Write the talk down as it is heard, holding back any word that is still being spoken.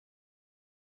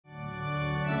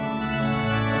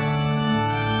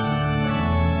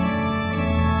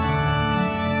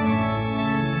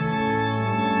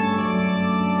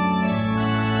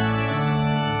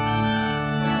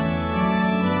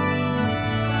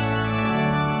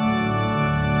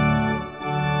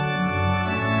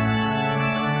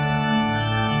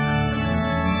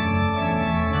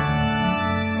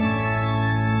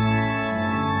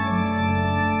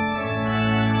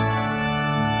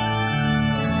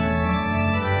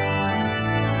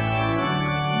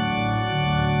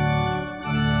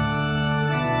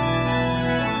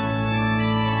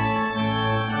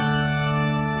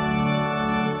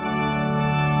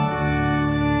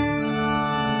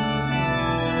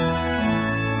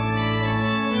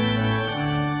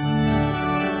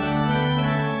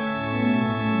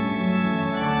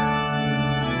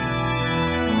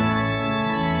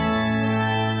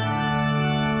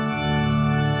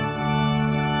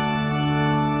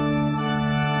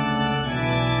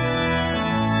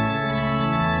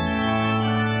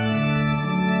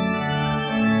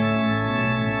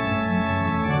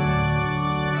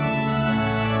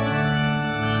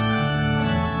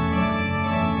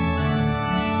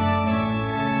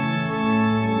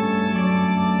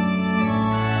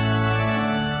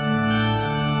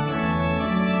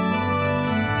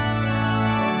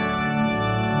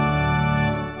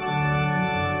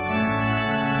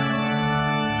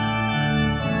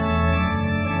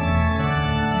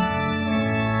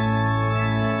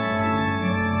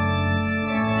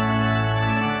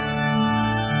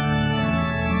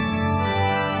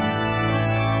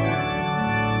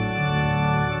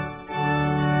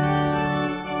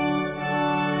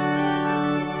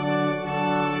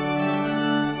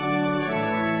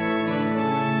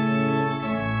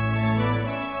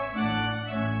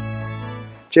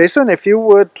Jason, if you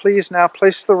would please now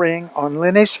place the ring on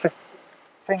Lenny's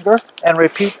finger and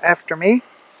repeat after me.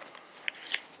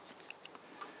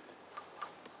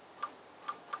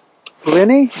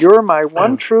 Lenny, you're my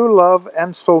one true love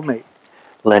and soulmate.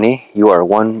 Lenny, you are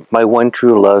my one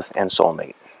true love and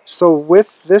soulmate. So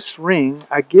with this ring,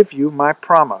 I give you my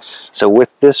promise. So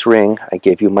with this ring, I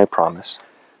give you my promise.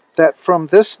 That from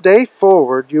this day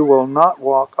forward, you will not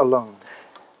walk alone.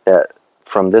 That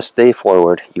from this day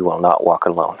forward, you will not walk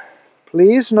alone.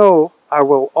 Please know I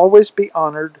will always be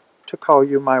honored to call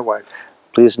you my wife.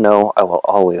 Please know I will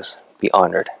always be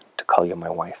honored to call you my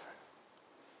wife.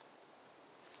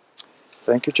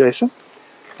 Thank you, Jason.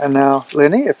 And now,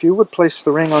 Lenny, if you would place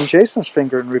the ring on Jason's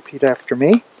finger and repeat after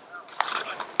me.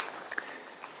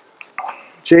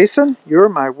 Jason, you're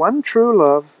my one true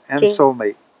love and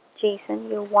soulmate. Jason,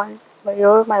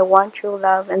 you're my one true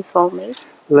love and soulmate.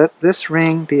 Let this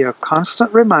ring be a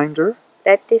constant reminder.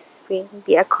 Let this ring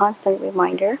be a constant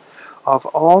reminder of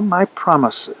all my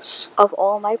promises. Of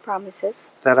all my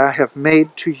promises that I have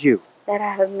made to you. That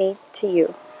I have made to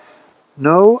you.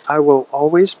 Know I will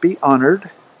always be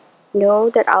honored. Know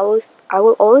that I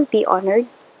will always be honored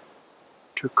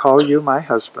to call you my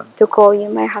husband. To call you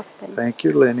my husband. Thank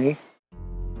you, Lenny.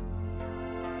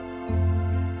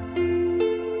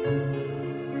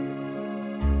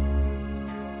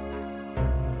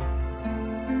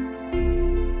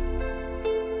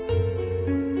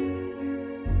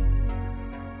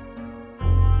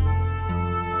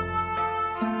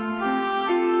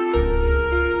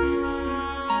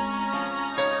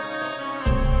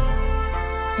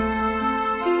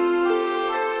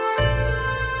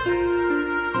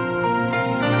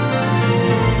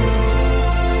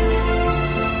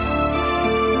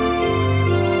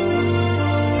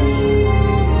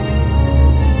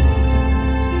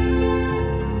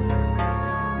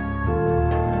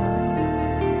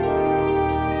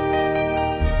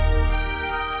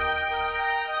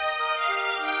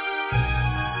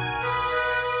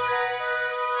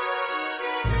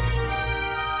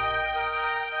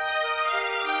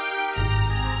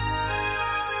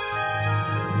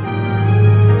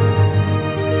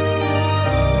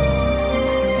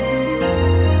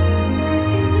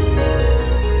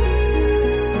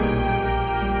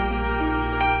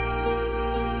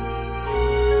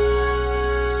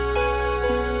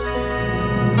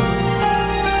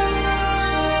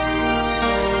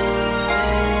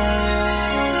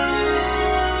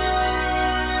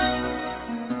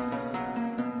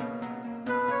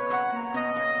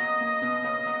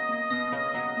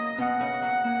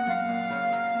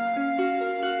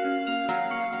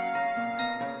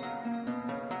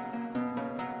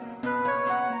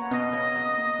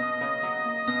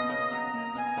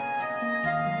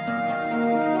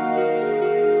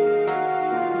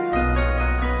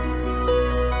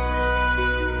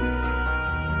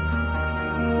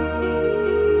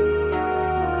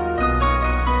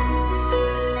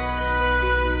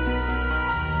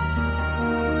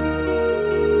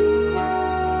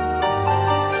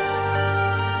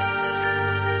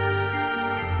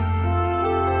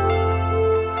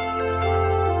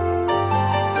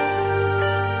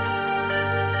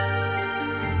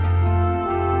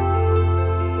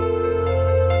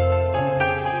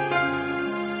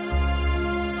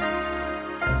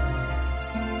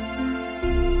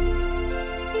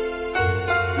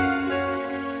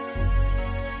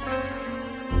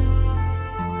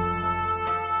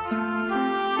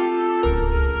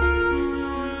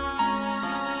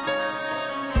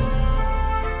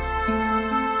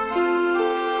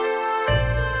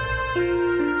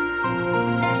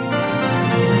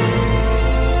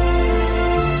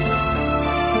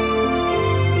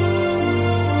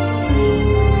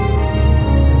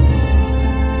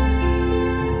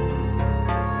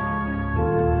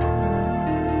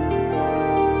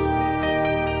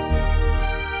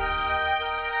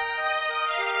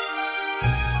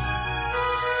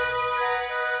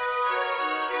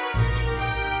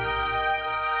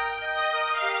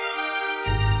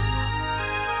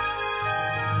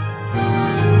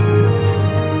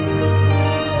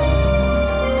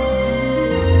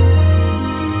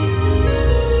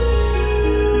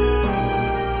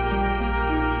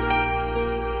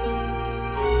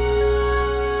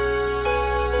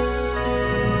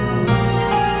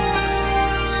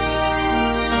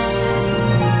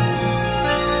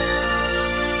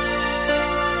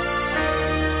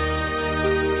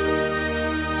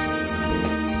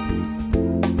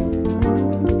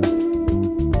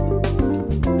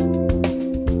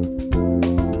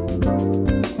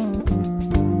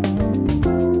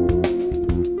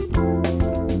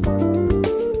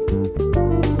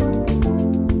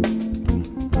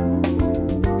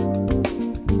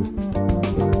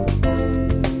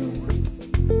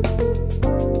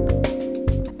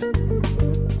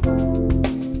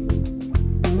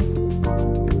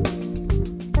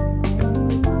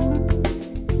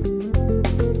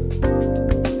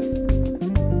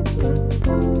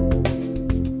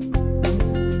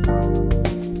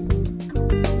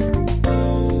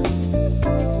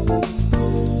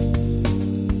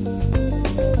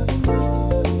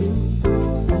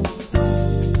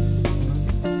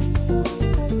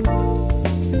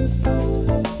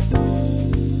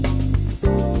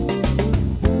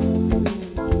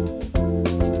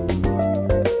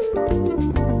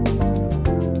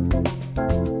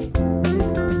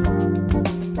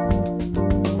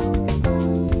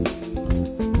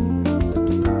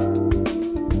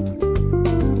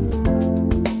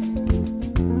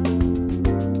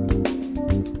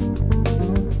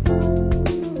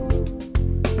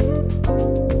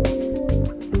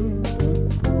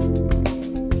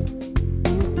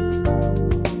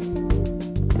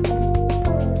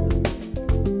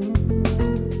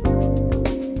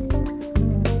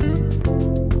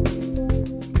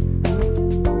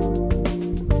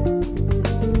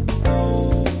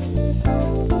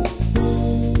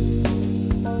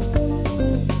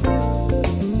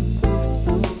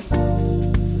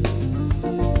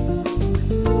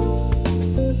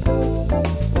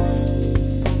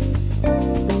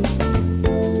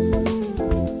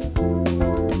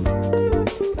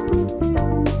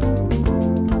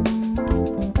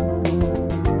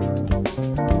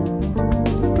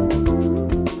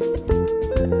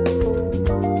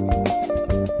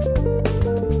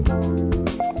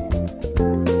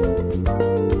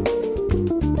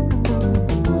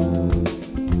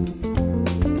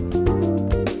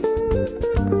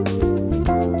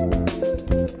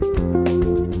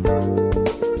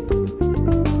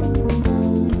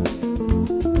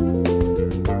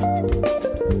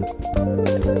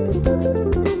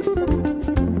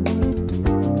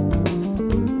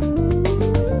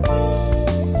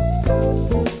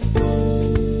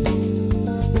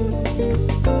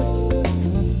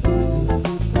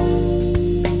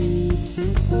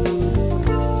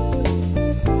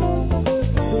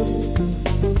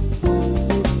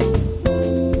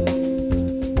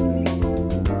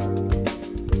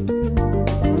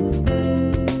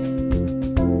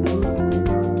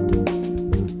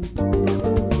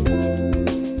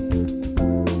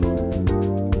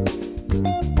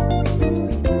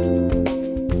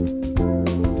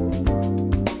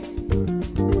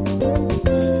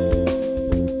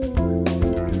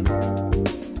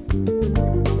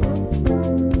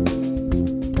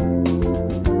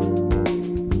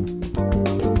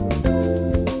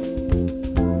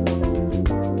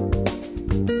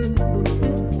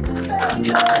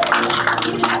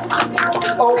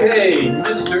 Okay,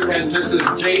 Mr. and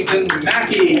Mrs. Jason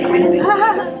Mackey.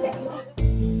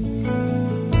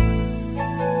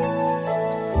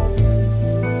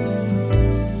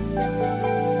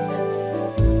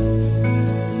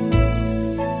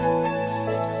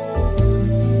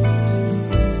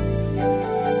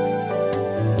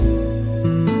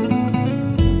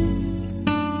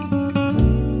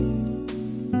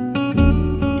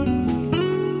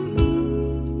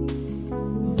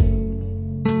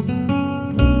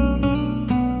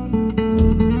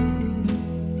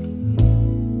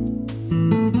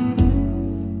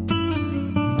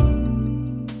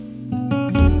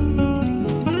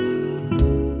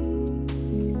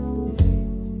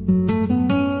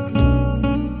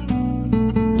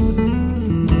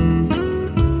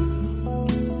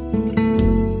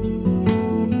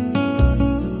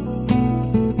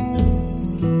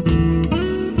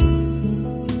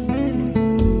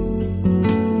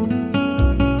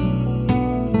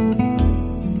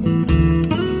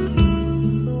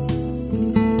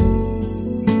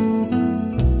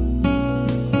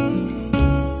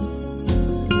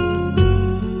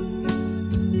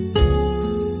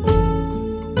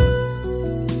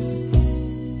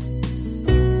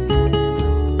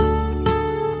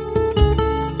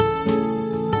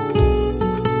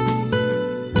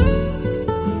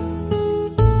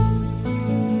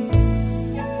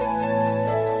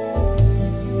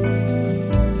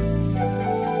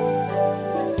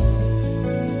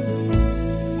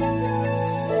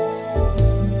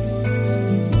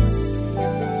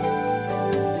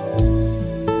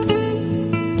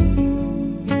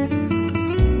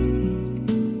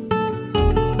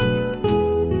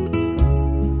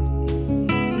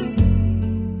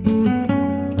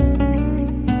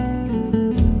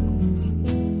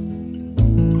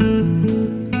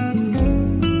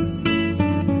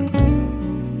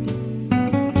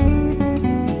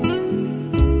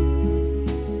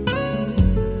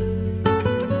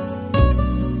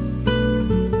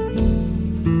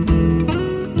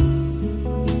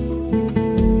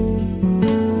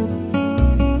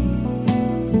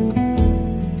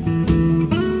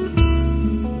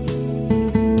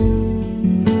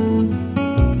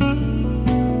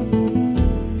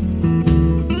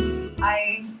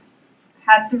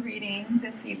 Had the reading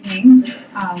this evening,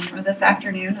 or this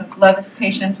afternoon, of Love is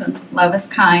Patient and Love is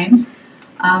Kind.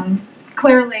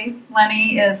 Clearly,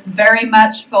 Lenny is very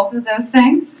much both of those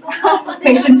things,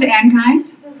 patient and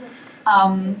kind.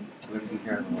 Wouldn't be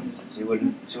here otherwise. She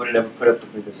wouldn't ever put up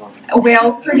with me this long.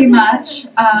 Well, pretty much.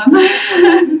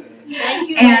 Thank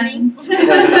you, Lenny.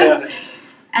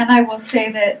 And I will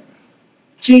say that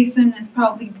Jason is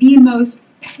probably the most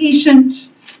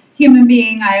patient human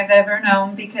being I have ever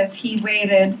known, because he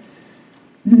waited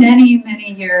many,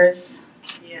 many years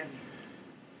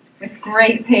with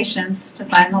great patience to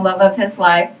find the love of his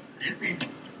life.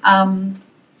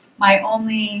 My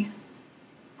only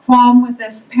qualm with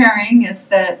this pairing is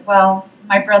that, well,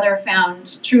 my brother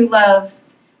found true love,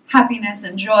 happiness,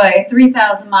 and joy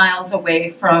 3,000 miles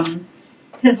away from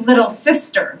his little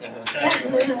sister.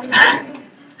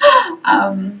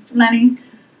 Lenny,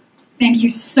 thank you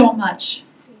so much.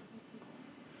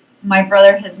 My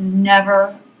brother has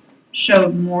never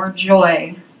showed more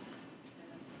joy,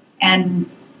 and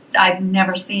I've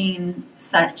never seen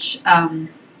such a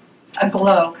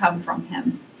glow come from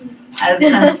him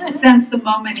since the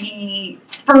moment he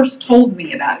first told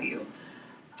me about you.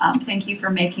 Thank you for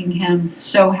making him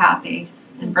so happy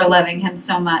and for loving him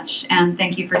so much, and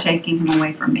thank you for taking him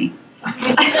away from me.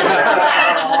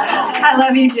 I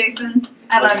love you, Jason.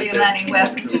 I love you, Lenny.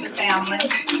 Welcome to the family.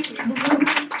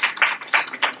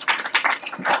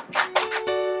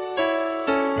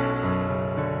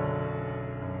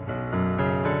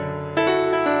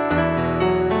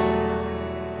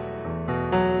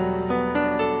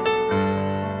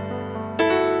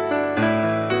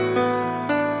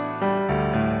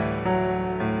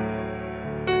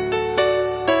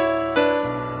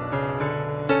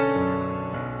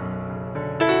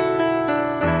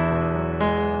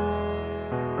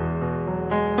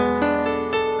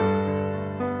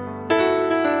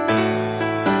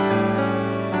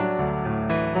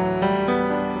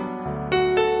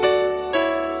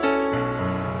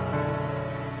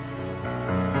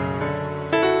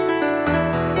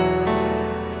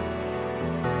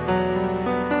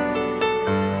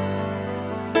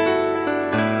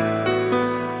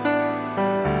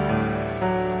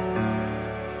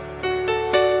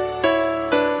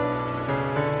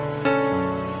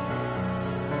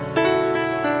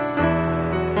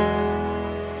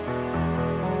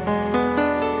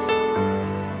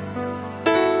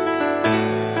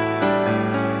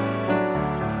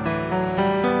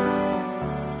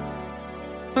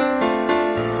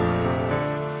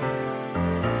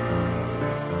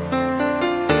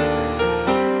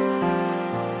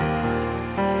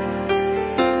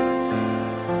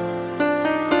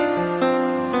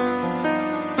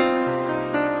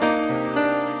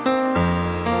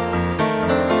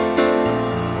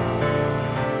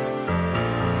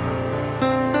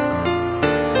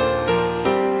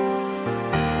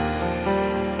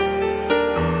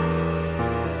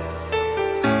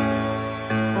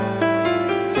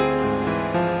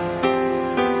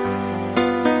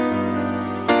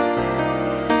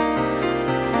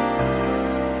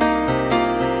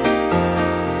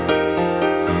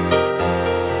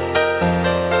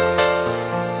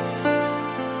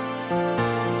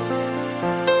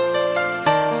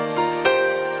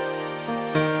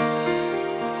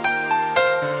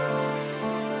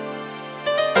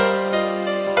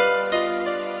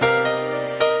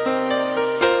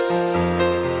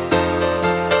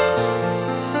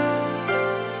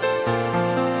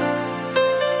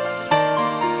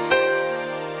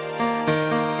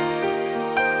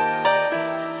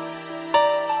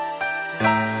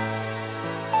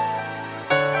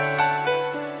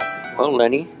 Well,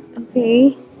 Lenny,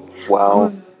 Okay.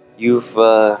 wow, you've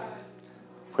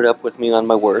put up with me on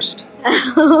my worst.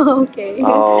 Okay.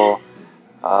 Oh,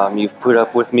 you've put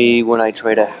up with me when I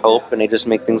try to help and I just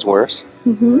make things worse.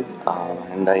 Mm-hmm.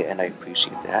 And I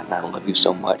appreciate that, and I love you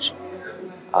so much.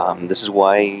 This is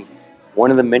why,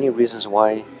 one of the many reasons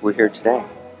why we're here today.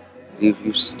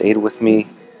 You've stayed with me.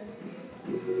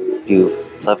 You've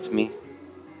loved me,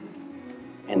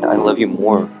 and I love you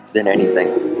more than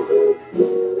anything.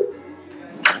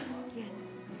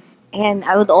 And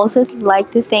I would also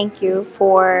like to thank you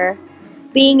for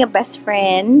being a best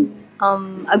friend,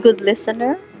 a good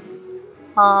listener,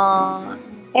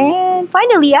 and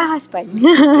finally a husband.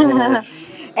 Yes.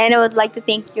 And I would like to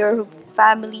thank your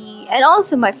family and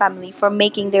also my family for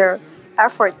making their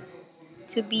effort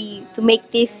to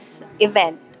make this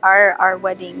event, our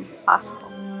wedding, possible.